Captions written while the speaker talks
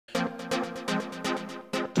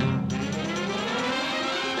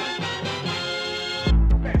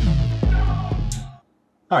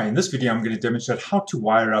Hi, in this video I'm going to demonstrate how to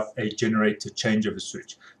wire up a generator changeover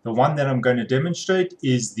switch. The one that I'm going to demonstrate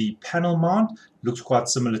is the panel mount. Looks quite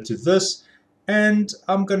similar to this, and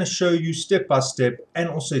I'm going to show you step by step and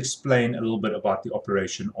also explain a little bit about the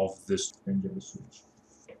operation of this changeover switch.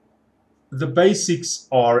 The basics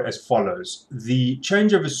are as follows. The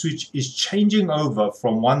changeover switch is changing over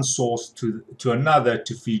from one source to another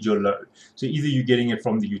to feed your load. So either you're getting it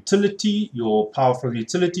from the utility, your power from the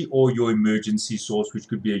utility, or your emergency source, which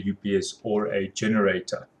could be a UPS or a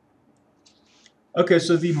generator. Okay,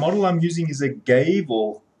 so the model I'm using is a GAVE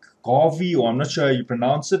or Garvey, or I'm not sure how you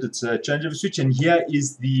pronounce it. It's a changeover switch, and here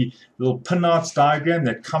is the little pinouts diagram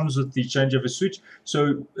that comes with the changeover switch.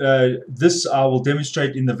 So this I will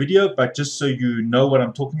demonstrate in the video, but just so you know what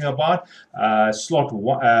I'm talking about, slot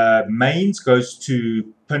one, mains goes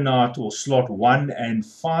to pinout or slot 1 and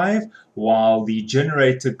 5, while the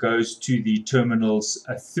generator goes to the terminals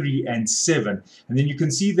 3 and 7. And then you can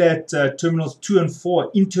see that terminals 2 and 4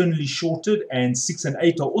 are internally shorted, and 6 and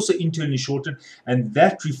 8 are also internally shorted, and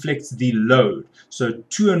that reflects the load. So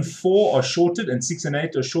 2 and 4 are shorted and 6 and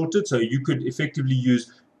 8 are shorted, so you could effectively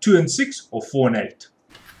use 2 and 6 or 4 and 8.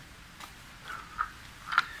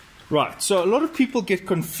 Right, so a lot of people get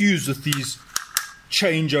confused with these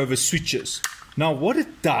changeover switches. Now what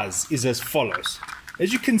it does is as follows.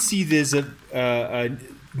 As you can see, there's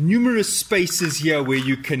numerous spaces here where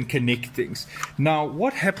you can connect things. Now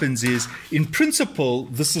what happens is, in principle,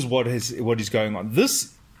 this is what is going on.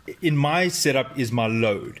 This, in my setup, is my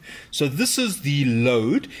load. So this is the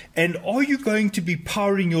load, and are you going to be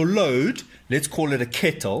powering your load, let's call it a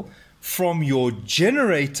kettle, from your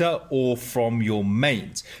generator or from your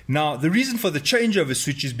mains? Now the reason for the changeover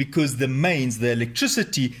switch is because the mains, the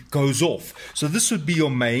electricity goes off. So this would be your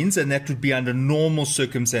mains, and that would be under normal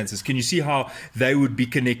circumstances. Can you see how they would be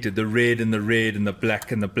connected? The red and the red and the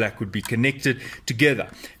black would be connected together.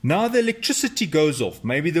 Now the electricity goes off.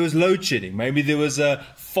 Maybe there was load shedding. Maybe there was a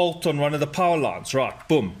fault on one of the power lines. Right,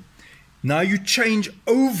 boom. Now you change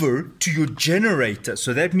over to your generator.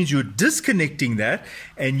 So that means you're disconnecting that,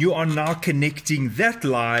 and you are now connecting that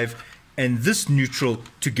live and this neutral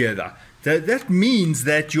together. That means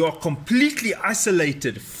that you are completely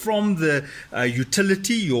isolated from the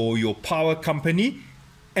utility or your power company.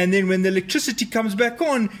 And then when the electricity comes back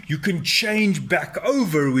on, you can change back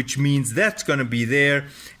over, which means that's going to be there,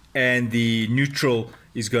 and the neutral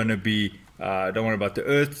is going to be don't worry about the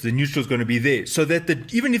earth, the neutral is going to be there. So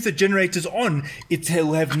that even if the generator's on, it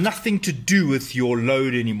will have nothing to do with your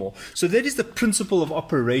load anymore. So that is the principle of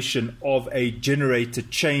operation of a generator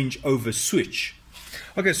changeover switch.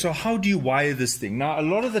 Okay, so how do you wire this thing? Now, a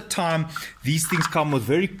lot of the time, these things come with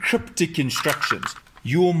very cryptic instructions.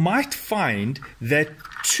 You might find that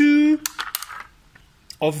 2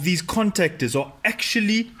 of these contactors are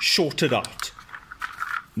actually shorted out.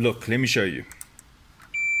 Look, let me show you.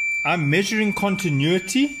 I'm measuring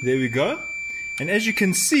continuity, there we go, and as you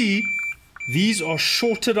can see, these are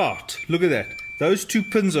shorted out. Look at that, those 2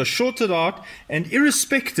 pins are shorted out, and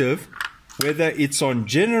irrespective whether it's on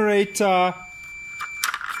generator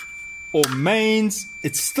or mains,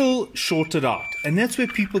 it's still shorted out, and that's where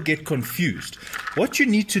people get confused. What you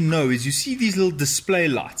need to know is, you see these little display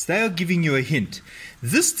lights, they are giving you a hint.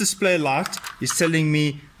 This display light is telling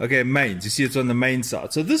me, okay, mains, you see it's on the main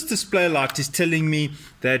side. So this display light is telling me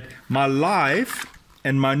that my live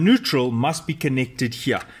and my neutral must be connected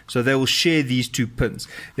here. So they will share these 2 pins.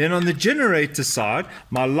 Then on the generator side,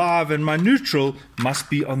 my live and my neutral must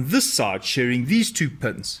be on this side, sharing these 2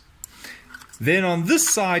 pins. Then on this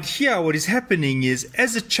side here, what is happening is,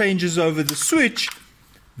 as it changes over the switch,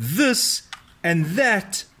 this and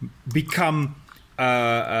that become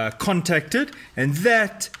contacted, and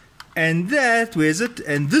that, where's it?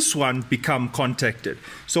 And this one become contacted.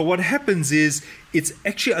 So what happens is, it's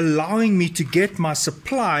actually allowing me to get my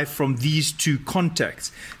supply from these 2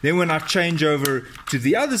 contacts. Then when I change over to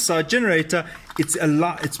the other side, generator, it's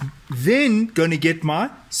then going to get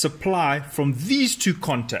my supply from these 2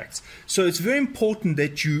 contacts. So it's very important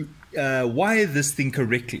that you wire this thing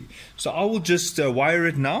correctly. So I will just wire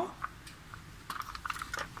it now.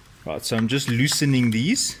 Right, so I'm just loosening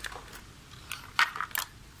these,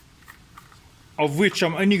 of which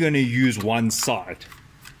I'm only going to use one side.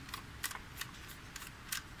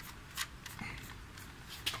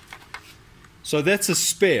 So that's a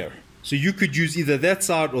spare. So you could use either that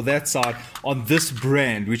side or that side on this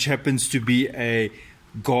brand, which happens to be a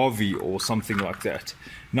Garvey or something like that.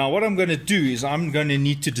 Now what I'm going to do is, I'm going to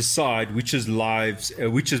need to decide which is lives,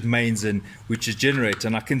 which is mains, and which is generator.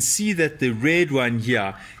 And I can see that the red one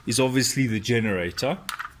here is obviously the generator.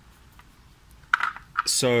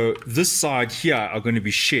 So this side here are going to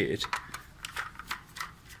be shared.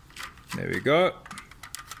 There we go.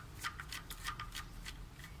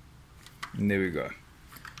 And there we go.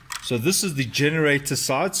 So this is the generator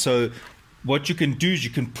side. So what you can do is you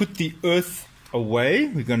can put the earth away.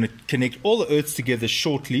 We're going to connect all the earths together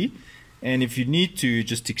shortly. And if you need to,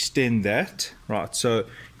 just extend that. Right, so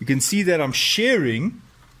you can see that I'm sharing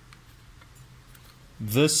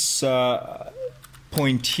this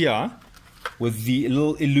point here with the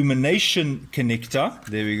little illumination connector.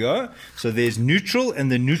 There we go. So there's neutral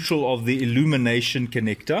and the neutral of the illumination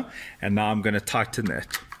connector. And now I'm going to tighten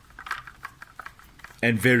that.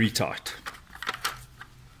 And very tight.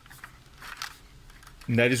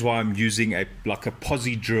 And that is why I'm using like a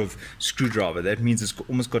posi-driv screwdriver. That means it's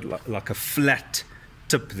almost got like a flat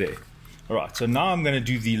tip there. All right, so now I'm going to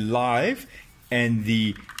do the live and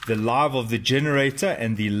the live of the generator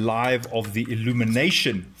and the live of the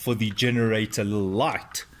illumination for the generator little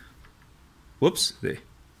light. Whoops, there.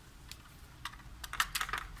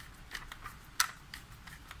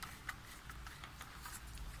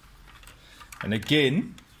 And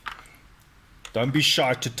again, don't be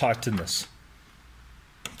shy to tighten this.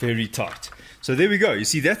 Very tight. So there we go. You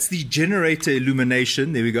see, that's the generator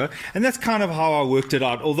illumination. There we go. And that's kind of how I worked it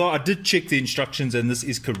out, although I did check the instructions and this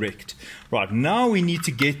is correct. Right, now we need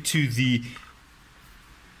to get to the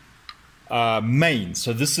mains.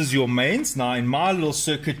 So this is your mains. Now in my little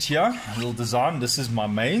circuit here, little design, this is my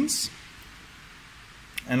mains.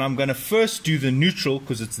 And I'm going to first do the neutral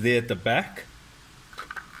because it's there at the back.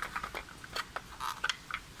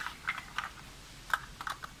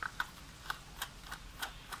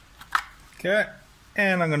 Okay,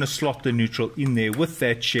 and I'm going to slot the neutral in there with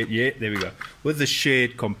that shared, yeah, there we go, with the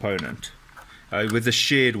shared component, with the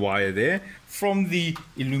shared wire there from the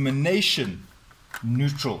illumination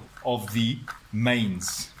neutral of the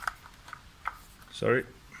mains. Sorry.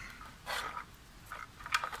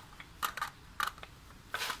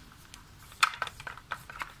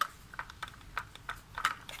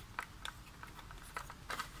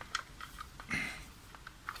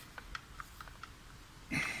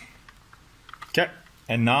 Okay,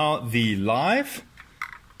 and now the live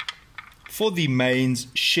for the mains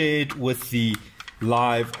shared with the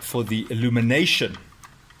live for the illumination.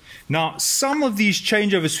 Now, some of these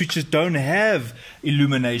changeover switches don't have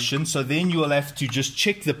illumination, so then you will have to just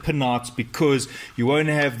check the pinouts because you won't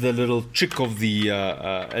have the little trick of the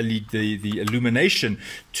LED, the illumination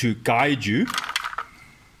to guide you.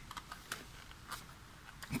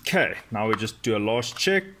 Okay, now we just do a last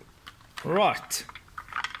check. Right.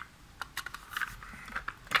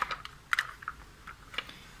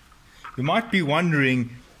 You might be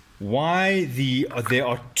wondering why there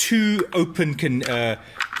are two open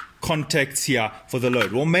contacts here for the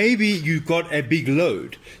load. Well, maybe you've got a big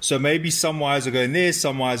load. So maybe some wires are going there,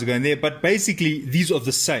 some wires are going there. But basically, these are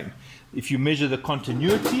the same. If you measure the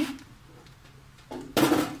continuity,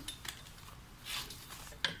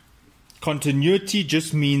 continuity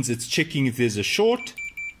just means it's checking if there's a short.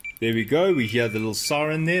 There we go. We hear the little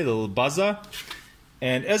siren there, the little buzzer.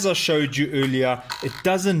 And as I showed you earlier, it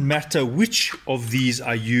doesn't matter which of these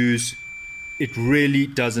I use. It really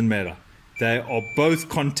doesn't matter. They are both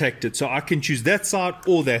contacted. So I can choose that side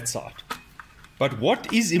or that side. But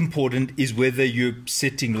what is important is whether you're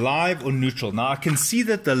setting live or neutral. Now I can see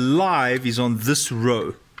that the live is on this row.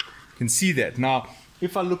 You can see that. Now,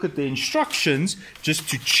 if I look at the instructions, just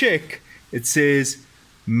to check, it says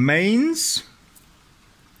mains.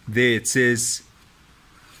 There it says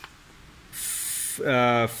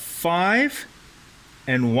 5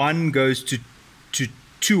 and 1 goes to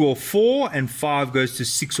 2 or 4 and 5 goes to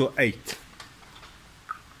 6 or 8.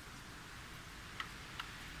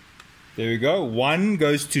 There we go. 1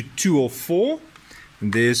 goes to 2 or 4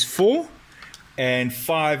 and there's 4, and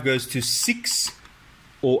 5 goes to 6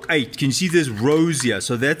 or 8. Can you see there's rows here?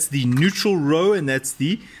 So that's the neutral row and that's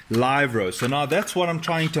the live row. So now that's what I'm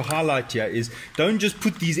trying to highlight here is don't just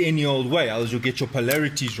put these any old way, else you'll get your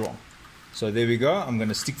polarities wrong. So there we go. I'm going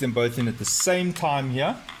to stick them both in at the same time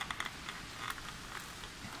here.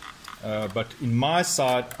 But in my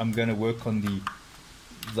side, I'm going to work on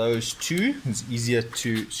those two. It's easier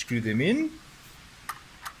to screw them in.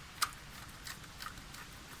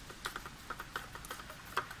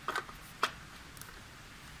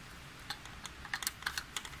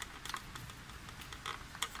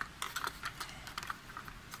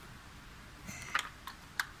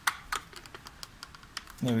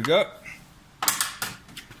 There we go.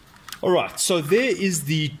 Alright, so there is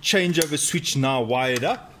the changeover switch now wired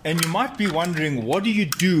up, and you might be wondering, what do you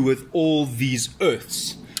do with all these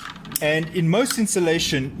earths? And in most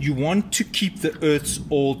installation, you want to keep the earths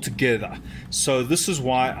all together. So this is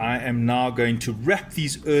why I am now going to wrap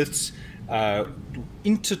these earths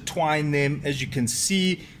intertwine them, as you can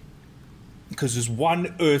see, because there's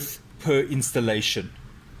one earth per installation.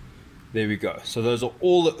 There we go. So those are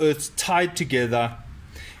all the earths tied together.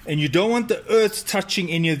 And you don't want the earth touching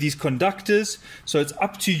any of these conductors. So it's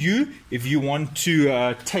up to you if you want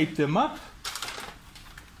to tape them up.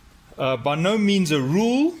 By no means a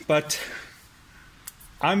rule, but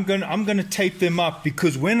I'm gonna tape them up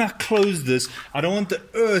because when I close this, I don't want the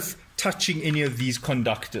earth touching any of these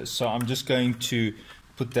conductors. So I'm just going to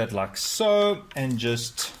put that like so and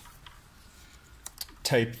just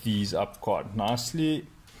tape these up quite nicely.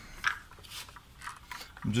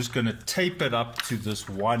 I'm just going to tape it up to this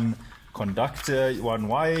one conductor, one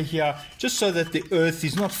wire here, just so that the earth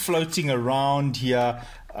is not floating around here.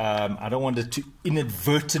 I don't want it to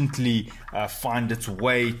inadvertently find its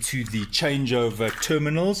way to the changeover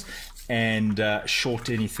terminals and short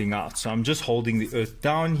anything out. So I'm just holding the earth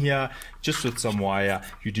down here just with some wire.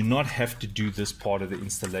 You do not have to do this part of the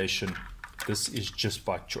installation. This is just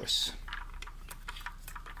by choice.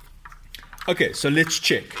 Okay, so let's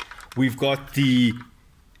check. We've got the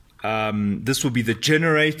this will be the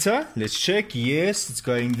generator. Let's check. Yes, it's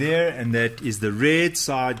going there, and that is the red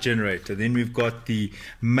side generator. Then we've got the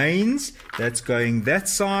mains. That's going that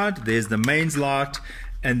side. There's the mains light,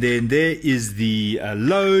 and then there is the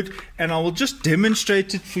load. And I will just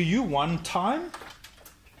demonstrate it for you one time.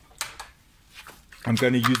 I'm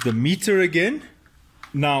going to use the meter again.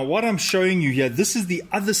 Now, what I'm showing you here, this is the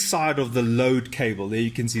other side of the load cable. There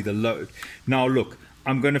you can see the load. Now, look.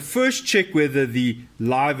 I'm going to first check whether the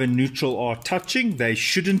live and neutral are touching. They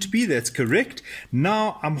shouldn't be. That's correct.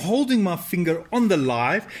 Now I'm holding my finger on the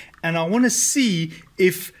live and I want to see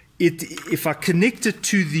if I connect it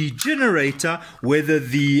to the generator, whether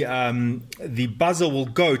the buzzer will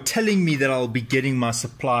go, telling me that I'll be getting my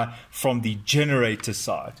supply from the generator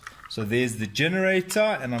side. So there's the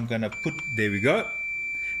generator and I'm going to put, there we go.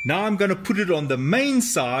 Now I'm going to put it on the main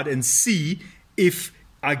side and see if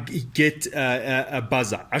I get a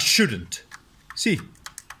buzzer. I shouldn't. See,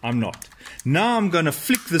 I'm not. Now I'm going to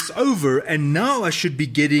flick this over and now I should be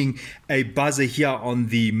getting a buzzer here on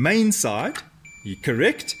the main side. You're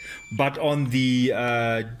correct. But on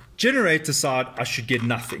the generator side, I should get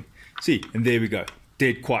nothing. See, and there we go.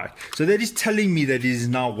 Dead quiet. So that is telling me that it is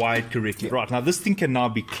now wired correctly. Right, now this thing can now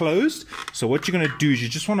be closed. So what you're going to do is you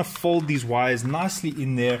just want to fold these wires nicely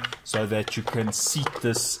in there so that you can seat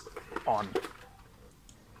this on.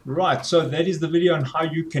 Right, so that is the video on how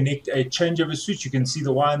you connect a changeover switch. You can see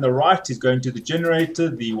the wire on the right is going to the generator,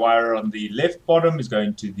 the wire on the left bottom is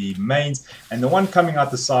going to the mains, and the one coming out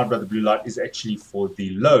the side by the blue light is actually for the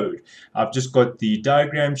load. I've just got the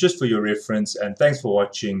diagram just for your reference, and thanks for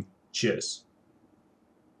watching. Cheers.